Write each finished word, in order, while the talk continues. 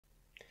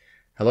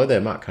Hello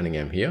there, Mark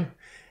Cunningham here,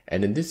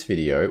 and in this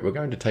video we're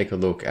going to take a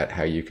look at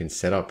how you can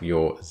set up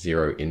your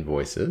Xero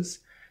invoices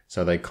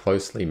so they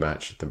closely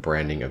match the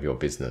branding of your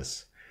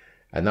business.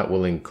 And that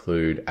will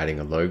include adding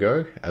a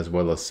logo as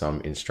well as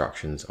some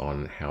instructions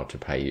on how to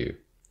pay you.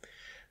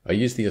 I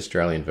use the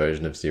Australian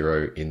version of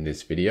Xero in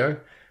this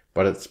video,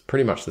 but it's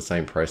pretty much the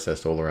same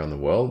process all around the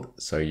world,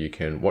 so you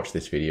can watch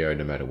this video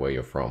no matter where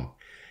you're from.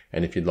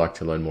 And if you'd like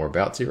to learn more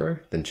about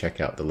Xero, then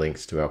check out the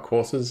links to our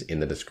courses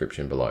in the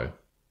description below.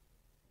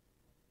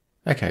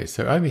 Okay,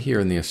 so over here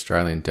in the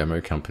Australian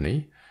demo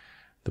company,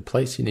 the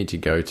place you need to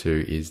go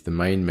to is the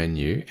main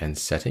menu and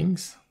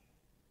settings,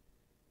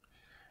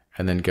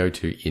 and then go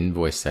to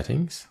invoice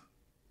settings.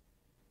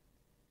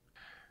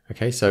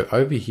 Okay, so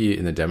over here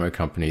in the demo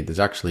company, there's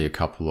actually a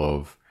couple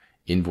of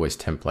invoice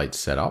templates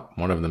set up.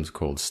 One of them's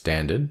called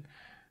standard,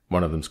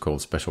 one of them's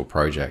called special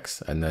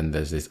projects, and then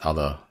there's this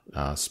other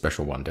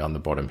special one down the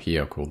bottom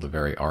here called the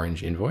very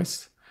orange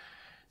invoice.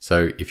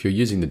 So if you're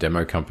using the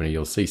demo company,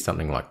 you'll see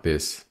something like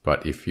this,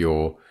 but if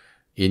you're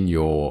in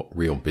your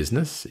real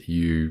business,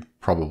 you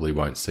probably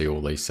won't see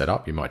all these set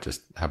up. You might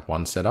just have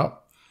one set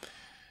up.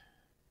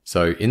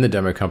 So in the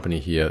demo company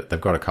here,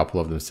 they've got a couple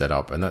of them set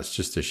up, and that's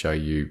just to show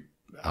you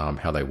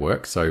how they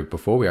work. So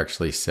before we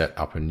actually set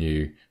up a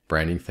new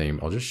branding theme,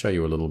 I'll just show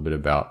you a little bit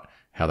about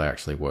how they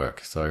actually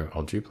work. So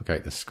I'll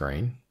duplicate the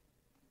screen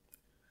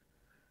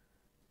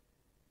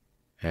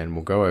and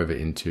we'll go over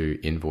into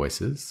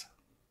invoices.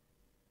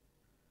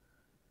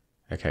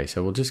 Okay,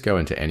 so we'll just go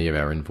into any of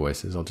our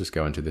invoices. I'll just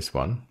go into this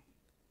one.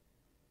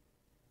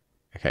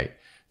 Okay,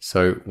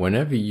 so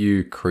whenever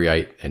you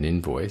create an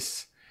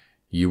invoice,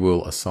 you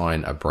will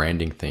assign a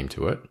branding theme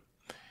to it,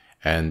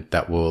 and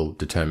that will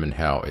determine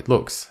how it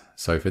looks.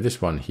 So for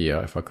this one here,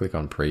 if I click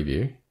on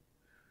preview,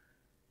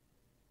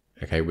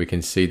 okay, we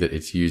can see that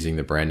it's using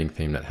the branding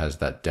theme that has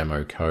that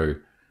Demo Co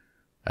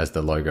as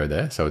the logo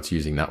there. So it's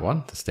using that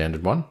one, the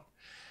standard one.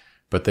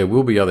 But there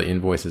will be other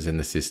invoices in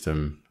the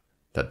system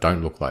that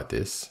don't look like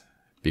this,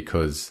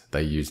 because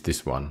they use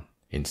this one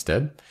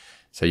instead.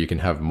 So you can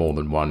have more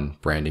than one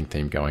branding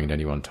theme going at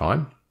any one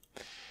time.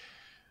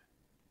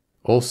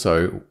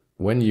 Also,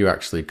 when you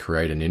actually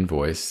create an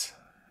invoice,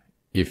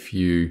 if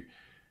you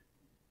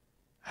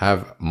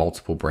have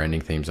multiple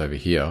branding themes over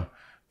here,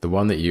 the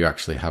one that you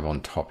actually have on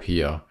top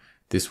here,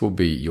 this will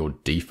be your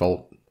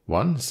default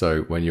one.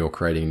 So when you're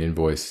creating an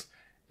invoice,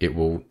 it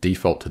will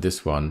default to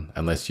this one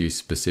unless you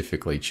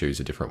specifically choose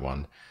a different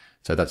one.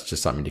 So that's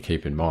just something to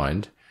keep in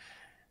mind.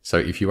 So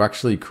if you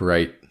actually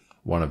create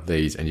one of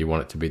these and you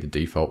want it to be the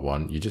default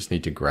one, you just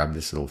need to grab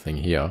this little thing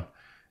here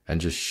and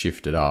just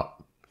shift it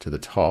up to the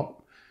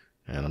top.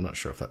 And I'm not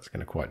sure if that's going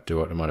to quite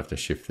do it. I might have to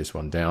shift this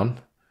one down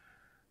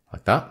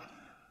like that.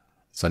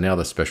 So now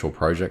the special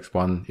projects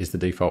one is the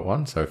default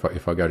one. So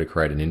if I go to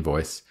create an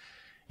invoice,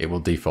 it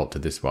will default to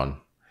this one.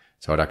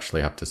 So I'd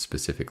actually have to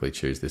specifically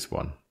choose this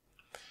one.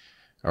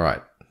 All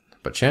right.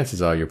 But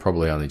chances are you'll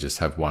probably only just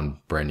have one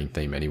branding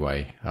theme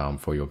anyway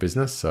for your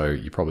business, so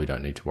you probably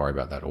don't need to worry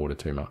about that order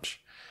too much.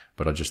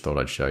 But I just thought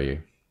I'd show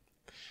you.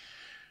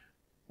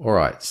 All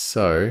right,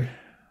 so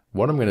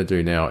what I'm going to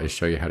do now is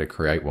show you how to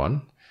create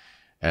one,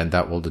 and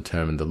that will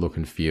determine the look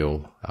and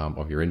feel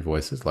of your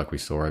invoices like we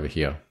saw over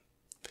here.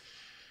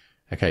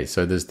 Okay,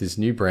 so there's this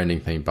new branding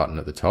theme button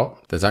at the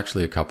top. There's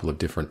actually a couple of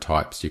different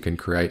types. You can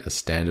create a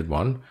standard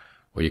one,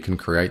 or you can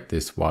create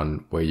this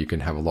one where you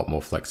can have a lot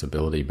more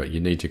flexibility, but you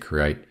need to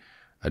create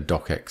a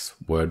docx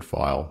Word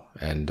file,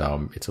 and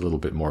it's a little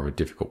bit more of a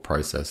difficult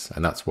process,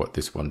 and that's what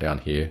this one down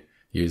here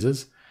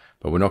uses.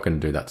 But we're not going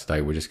to do that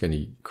today. We're just going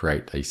to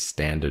create a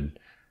standard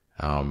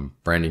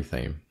branding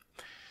theme.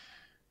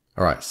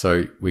 All right,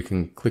 so we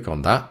can click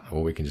on that,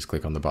 or we can just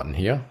click on the button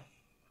here.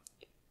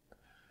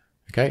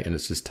 Okay, and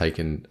it's just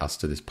taken us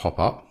to this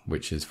pop-up,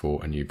 which is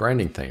for a new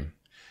branding theme.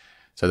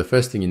 So the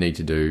first thing you need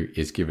to do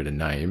is give it a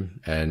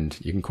name, and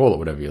you can call it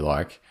whatever you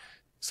like.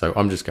 So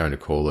I'm just going to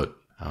call it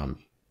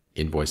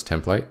invoice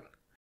template,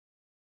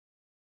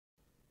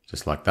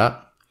 just like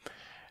that.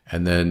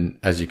 And then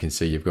as you can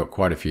see, you've got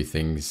quite a few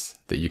things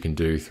that you can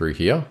do through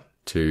here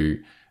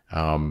to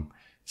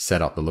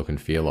set up the look and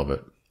feel of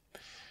it.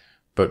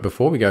 But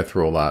before we go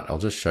through all that, I'll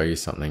just show you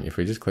something. If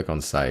we just click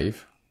on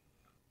save,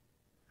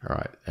 all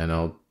right, and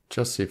I'll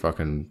just see if I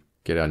can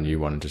get our new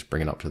one and just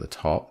bring it up to the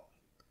top.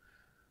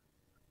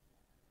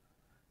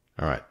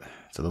 All right,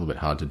 it's a little bit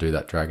hard to do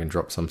that drag and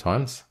drop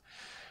sometimes.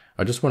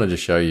 I just wanted to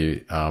show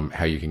you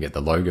how you can get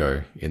the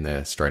logo in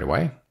there straight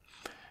away.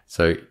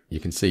 So you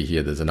can see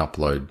here there's an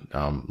upload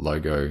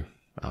logo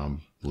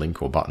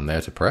link or button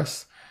there to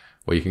press,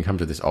 or you can come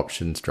to this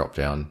options drop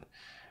down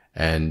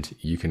and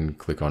you can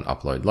click on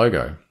upload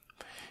logo.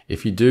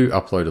 If you do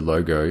upload a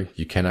logo,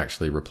 you can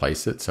actually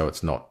replace it so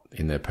it's not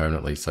in there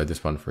permanently. So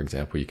this one, for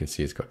example, you can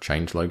see it's got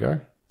change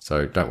logo.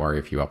 So don't worry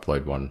if you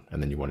upload one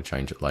and then you want to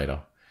change it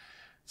later.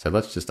 So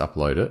let's just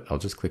upload it. I'll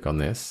just click on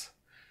this.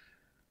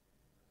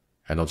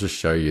 And I'll just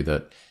show you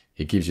that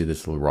it gives you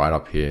this little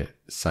write-up here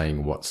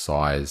saying what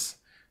size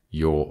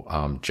your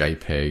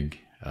JPEG,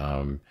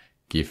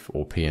 GIF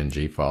or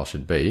PNG file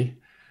should be.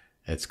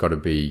 it's got to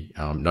be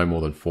no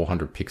more than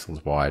 400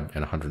 pixels wide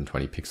and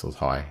 120 pixels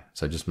high.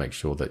 So just make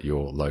sure that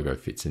your logo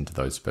fits into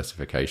those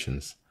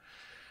specifications.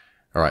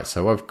 All right,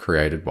 so I've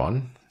created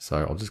one.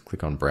 So I'll just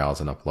click on browse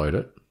and upload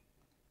it.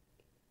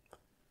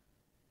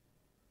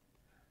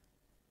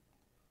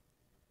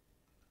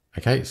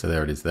 Okay, so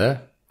there it is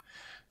there.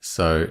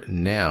 So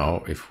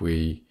now if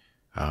we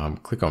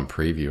click on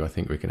preview, I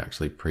think we can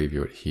actually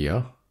preview it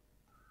here.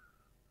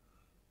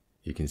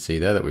 You can see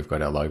there that we've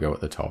got our logo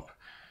at the top.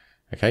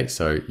 Okay,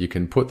 so you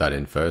can put that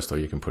in first or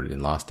you can put it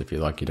in last if you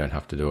like. You don't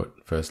have to do it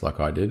first like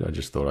I did. I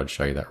just thought I'd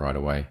show you that right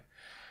away.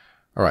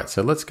 All right,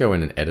 so let's go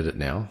in and edit it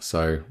now.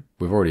 So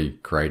we've already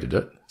created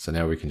it. So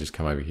now we can just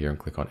come over here and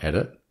click on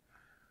edit.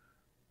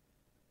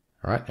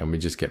 All right, and we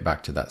just get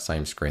back to that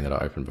same screen that I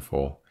opened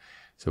before.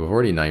 So we've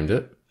already named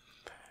it.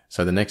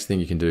 So the next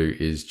thing you can do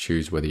is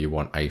choose whether you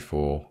want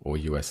A4 or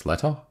US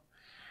letter.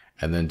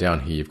 And then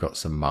down here, you've got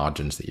some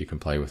margins that you can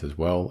play with as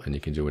well. And you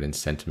can do it in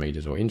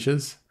centimeters or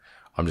inches.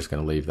 I'm just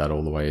going to leave that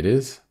all the way it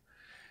is.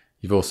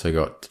 You've also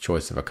got the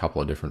choice of a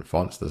couple of different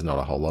fonts. There's not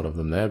a whole lot of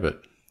them there,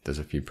 but there's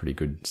a few pretty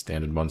good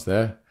standard ones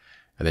there.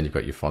 And then you've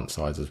got your font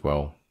size as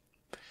well.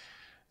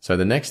 So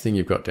the next thing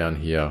you've got down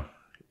here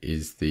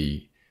is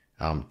the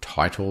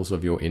titles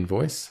of your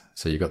invoice.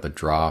 So you've got the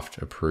draft,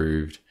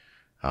 approved,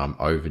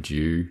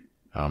 overdue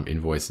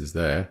invoices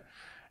there.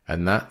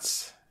 And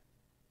that's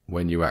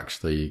when you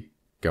actually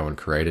go and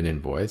create an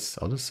invoice.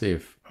 I'll just see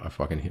if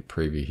I can hit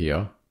preview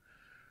here.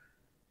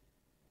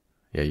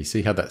 Yeah, you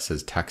see how that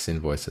says tax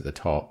invoice at the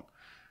top.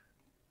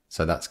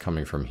 So that's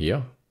coming from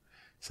here.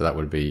 So that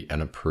would be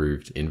an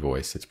approved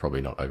invoice. It's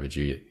probably not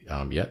overdue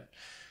yet,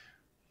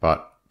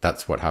 but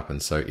that's what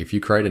happens. So if you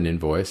create an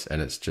invoice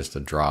and it's just a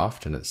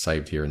draft and it's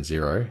saved here in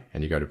Xero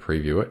and you go to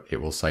preview it,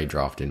 it will say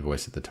draft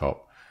invoice at the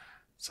top.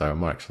 So I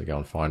might actually go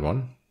and find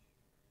one.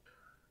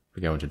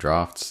 We go into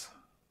drafts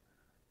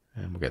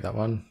and we'll get that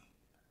one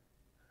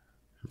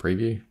and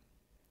preview.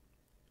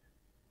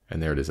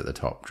 And there it is at the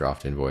top,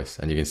 draft invoice.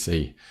 And you can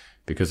see,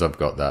 because I've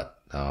got that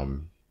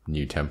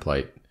new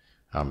template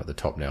at the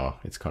top now,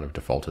 it's kind of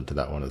defaulted to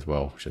that one as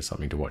well, which is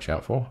something to watch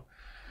out for.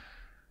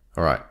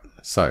 All right,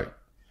 so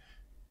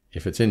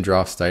if it's in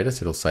draft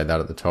status, it'll say that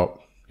at the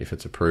top. If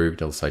it's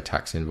approved, it'll say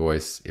tax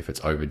invoice. If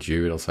it's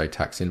overdue, it'll say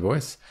tax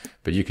invoice.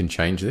 But you can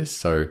change this.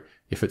 So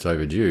if it's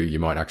overdue, you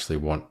might actually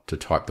want to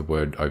type the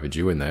word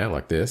overdue in there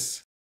like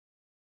this.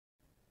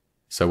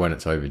 So when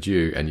it's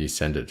overdue and you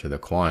send it to the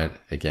client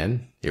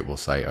again, it will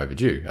say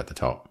overdue at the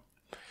top.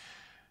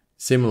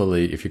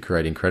 Similarly, if you're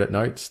creating credit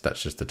notes,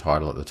 that's just the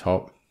title at the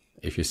top.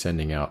 If you're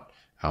sending out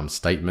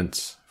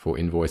statements for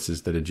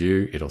invoices that are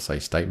due, it'll say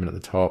statement at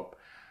the top.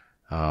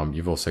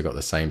 You've also got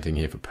the same thing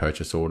here for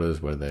purchase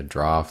orders, whether they're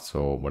drafts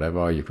or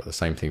whatever. You've got the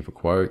same thing for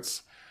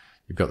quotes.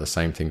 You've got the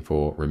same thing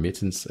for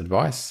remittance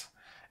advice,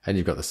 and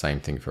you've got the same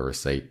thing for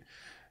receipt.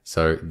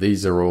 So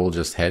these are all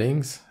just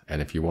headings.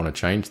 And if you want to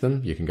change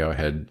them, you can go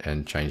ahead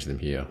and change them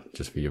here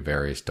just for your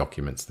various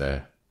documents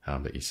there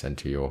that you send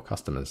to your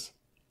customers.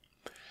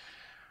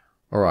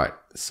 All right,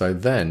 so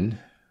then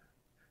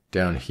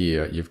down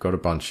here, you've got a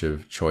bunch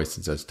of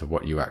choices as to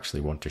what you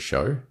actually want to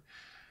show.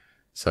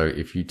 So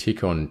if you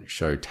tick on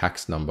show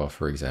tax number,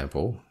 for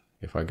example,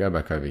 if I go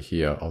back over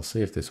here, I'll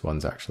see if this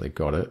one's actually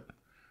got it.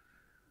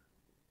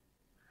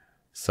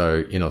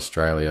 So in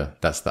Australia,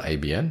 that's the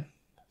ABN.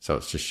 So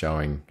it's just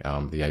showing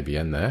the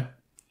ABN there.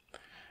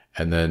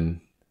 And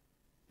then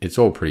it's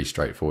all pretty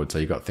straightforward. So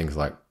you've got things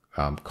like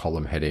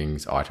column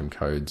headings, item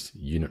codes,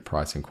 unit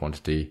price and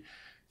quantity.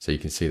 So you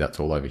can see that's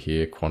all over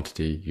here,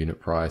 quantity, unit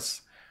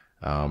price.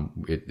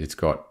 It's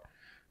got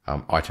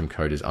item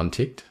code is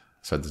unticked,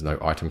 so there's no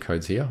item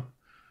codes here.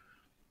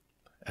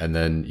 And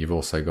then you've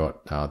also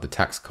got the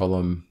tax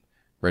column,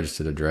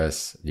 registered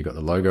address, you've got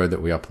the logo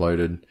that we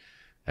uploaded,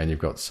 and you've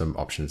got some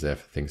options there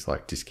for things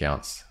like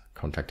discounts,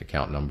 contact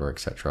account number,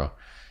 etc.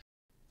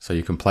 So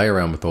you can play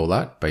around with all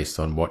that based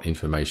on what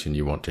information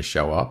you want to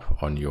show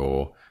up on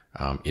your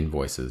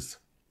invoices.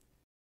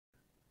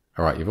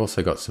 All right, you've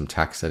also got some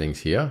tax settings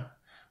here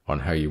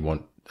on how you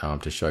want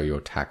to show your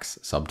tax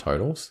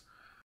subtotals.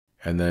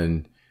 And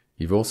then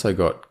you've also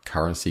got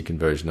currency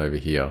conversion over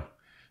here.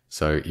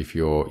 So if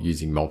you're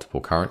using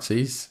multiple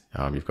currencies,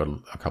 you've got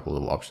a couple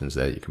of little options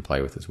there that you can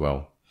play with as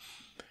well.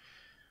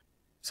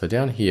 So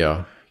down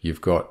here,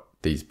 you've got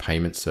these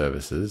payment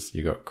services.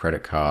 You've got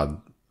credit card,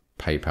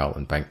 PayPal,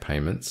 and bank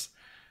payments.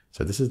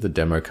 So this is the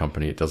demo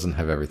company. It doesn't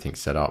have everything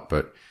set up,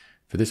 but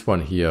for this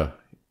one here,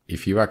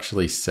 if you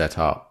actually set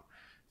up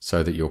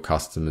so that your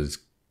customers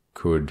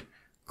could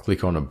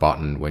click on a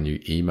button when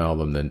you email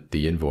them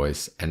the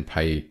invoice and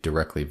pay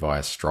directly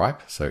via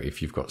Stripe. So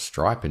if you've got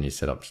Stripe and you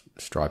set up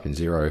Stripe in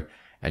Xero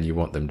and you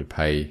want them to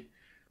pay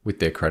with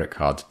their credit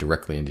cards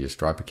directly into your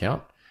Stripe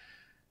account,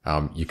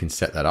 you can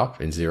set that up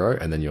in Xero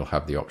and then you'll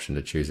have the option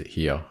to choose it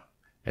here.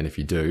 And if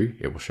you do,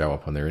 it will show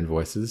up on their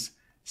invoices.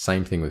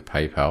 Same thing with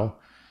PayPal.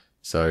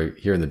 So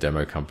here in the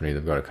demo company,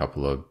 they've got a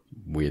couple of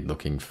weird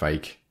looking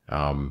fake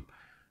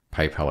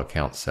PayPal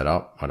accounts set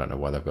up. I don't know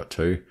why they've got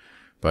two.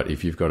 But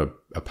if you've got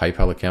a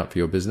PayPal account for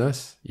your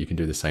business, you can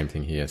do the same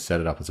thing here. Set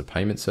it up as a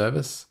payment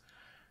service,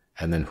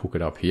 and then hook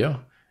it up here,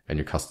 and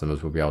your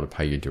customers will be able to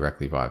pay you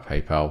directly via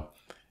PayPal.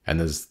 And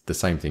there's the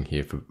same thing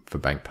here for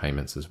bank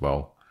payments as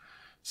well.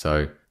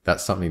 So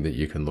that's something that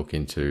you can look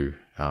into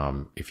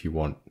if you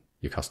want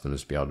your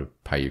customers to be able to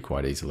pay you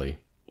quite easily.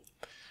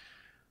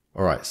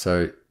 All right,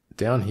 so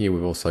down here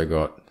we've also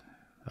got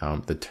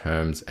the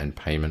terms and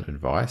payment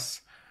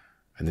advice,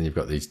 and then you've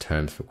got these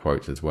terms for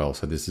quotes as well.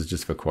 So this is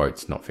just for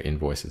quotes, not for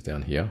invoices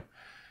down here,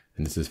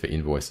 and this is for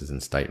invoices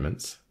and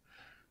statements.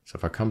 So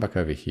if I come back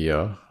over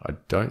here, I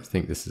don't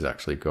think this has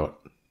actually got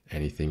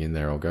anything in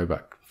there. I'll go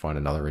back, find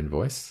another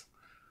invoice.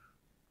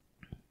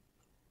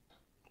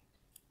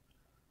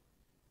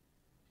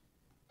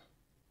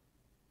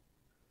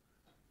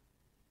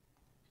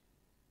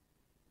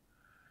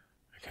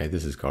 Okay,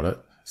 this has got it.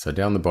 So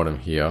down the bottom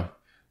here,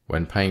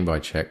 when paying by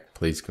check,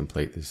 please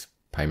complete this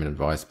payment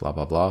advice, blah,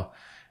 blah, blah.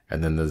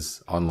 And then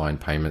there's online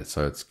payment.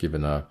 So it's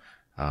given a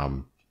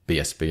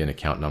BSB and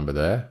account number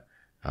there,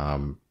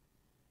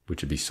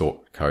 which would be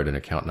sort code and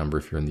account number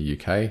if you're in the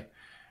UK.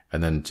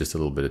 And then just a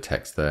little bit of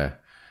text there.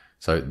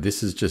 So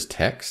this is just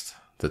text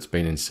that's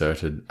been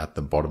inserted at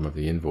the bottom of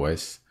the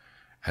invoice,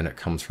 and it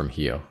comes from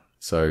here.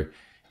 So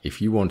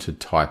if you want to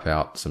type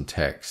out some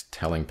text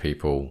telling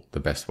people the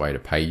best way to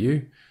pay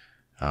you,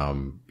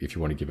 if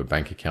you want to give a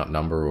bank account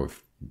number, or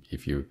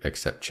if you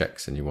accept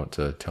checks and you want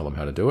to tell them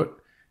how to do it,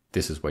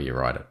 this is where you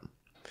write it.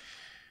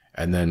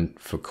 And then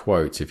for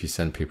quotes, if you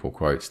send people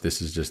quotes,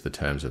 this is just the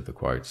terms of the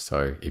quotes.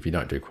 So if you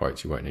don't do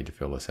quotes, you won't need to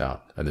fill this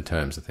out. And the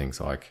terms are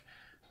things like,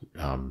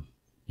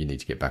 you need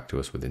to get back to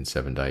us within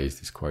 7 days.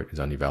 This quote is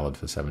only valid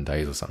for 7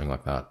 days or something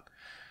like that.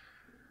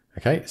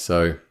 Okay,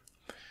 so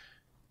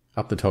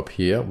up the top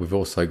here, we've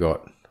also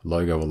got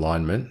logo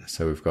alignment.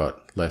 So we've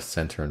got left,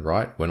 center, and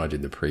right. When I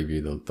did the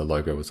preview, the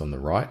logo was on the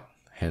right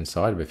hand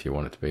side, but if you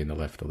want it to be in the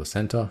left or the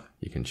center,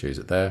 you can choose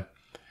it there.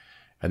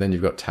 And then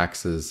you've got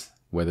taxes,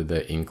 whether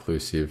they're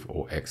inclusive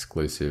or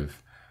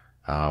exclusive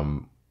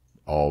of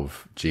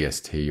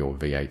GST or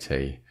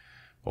VAT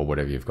or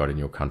whatever you've got in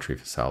your country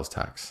for sales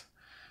tax.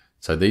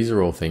 So these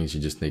are all things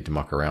you just need to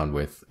muck around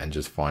with and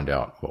just find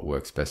out what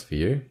works best for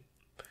you.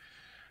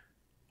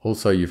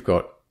 Also, you've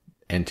got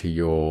enter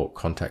your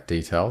contact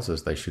details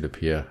as they should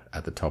appear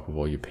at the top of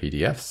all your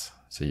PDFs.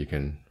 So you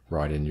can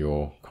write in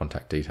your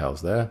contact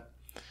details there.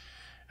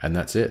 And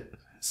that's it.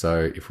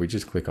 So if we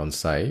just click on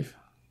save,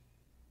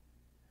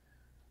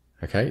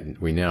 okay,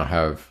 we now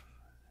have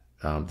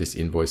this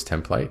invoice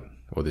template,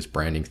 or this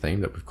branding theme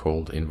that we've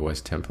called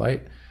invoice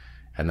template.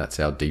 And that's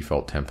our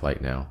default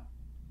template now.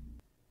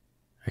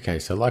 Okay,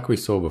 so like we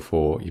saw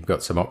before, you've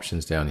got some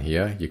options down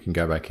here. You can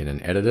go back in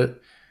and edit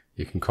it.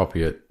 You can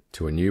copy it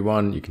to a new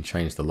one. You can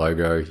change the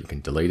logo. You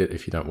can delete it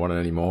if you don't want it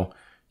anymore.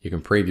 You can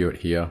preview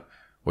it here,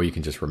 or you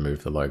can just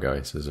remove the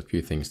logo. So there's a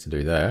few things to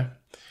do there.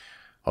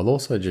 I'll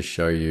also just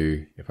show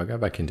you, if I go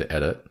back into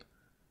edit,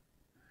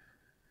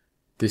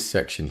 this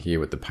section here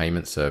with the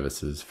payment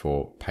services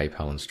for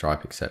PayPal and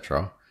Stripe,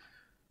 etc.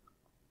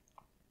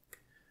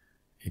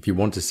 If you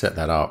want to set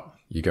that up,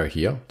 you go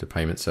here to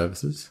payment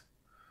services.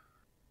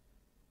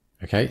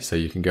 Okay, so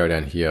you can go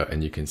down here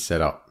and you can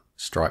set up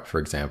Stripe, for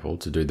example,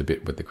 to do the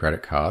bit with the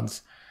credit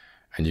cards,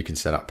 and you can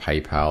set up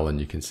PayPal, and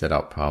you can set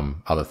up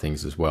other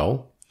things as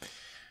well.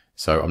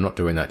 So I'm not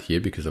doing that here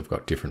because I've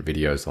got different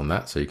videos on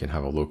that, so you can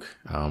have a look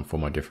for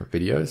my different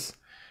videos.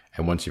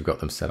 And once you've got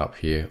them set up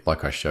here,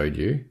 like I showed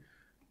you,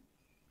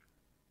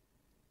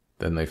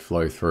 then they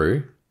flow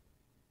through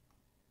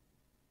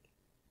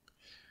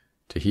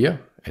to here,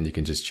 and you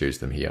can just choose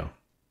them here.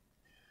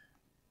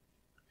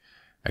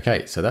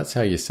 Okay, so that's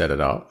how you set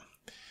it up.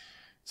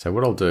 So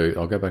what I'll do,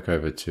 I'll go back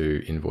over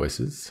to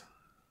invoices,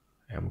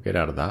 and we'll get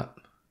out of that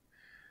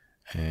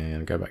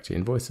and go back to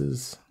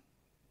invoices,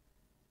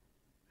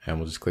 and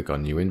we'll just click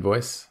on new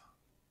invoice.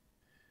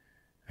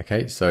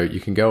 Okay, so you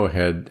can go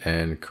ahead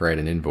and create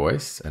an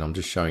invoice, and I'm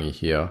just showing you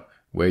here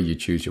where you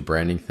choose your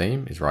branding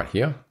theme is right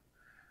here.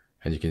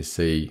 And you can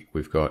see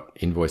we've got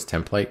invoice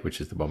template, which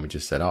is the one we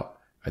just set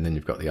up. And then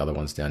you've got the other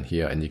ones down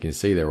here, and you can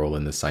see they're all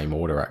in the same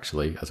order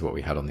actually as what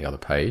we had on the other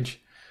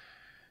page.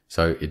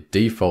 So it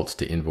defaults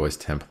to invoice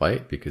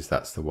template because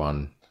that's the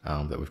one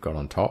that we've got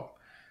on top.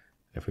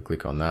 If we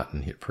click on that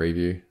and hit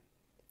preview,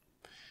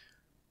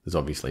 there's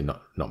obviously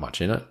not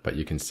much in it, but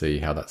you can see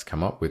how that's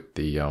come up with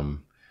the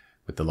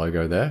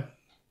logo there.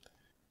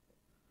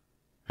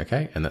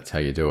 Okay, and that's how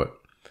you do it.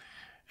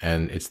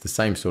 And it's the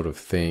same sort of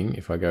thing.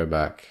 If I go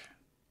back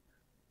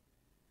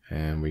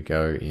and we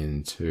go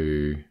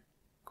into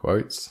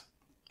quotes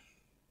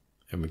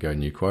and we go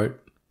new quote,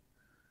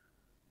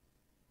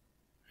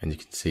 and you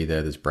can see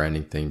there's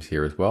branding themes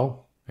here as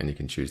well, and you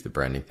can choose the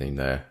branding theme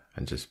there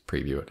and just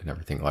preview it and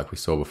everything like we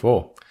saw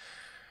before.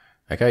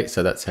 Okay,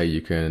 so that's how you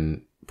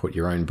can put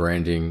your own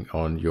branding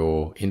on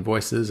your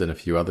invoices and a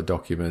few other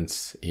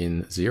documents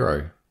in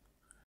Xero.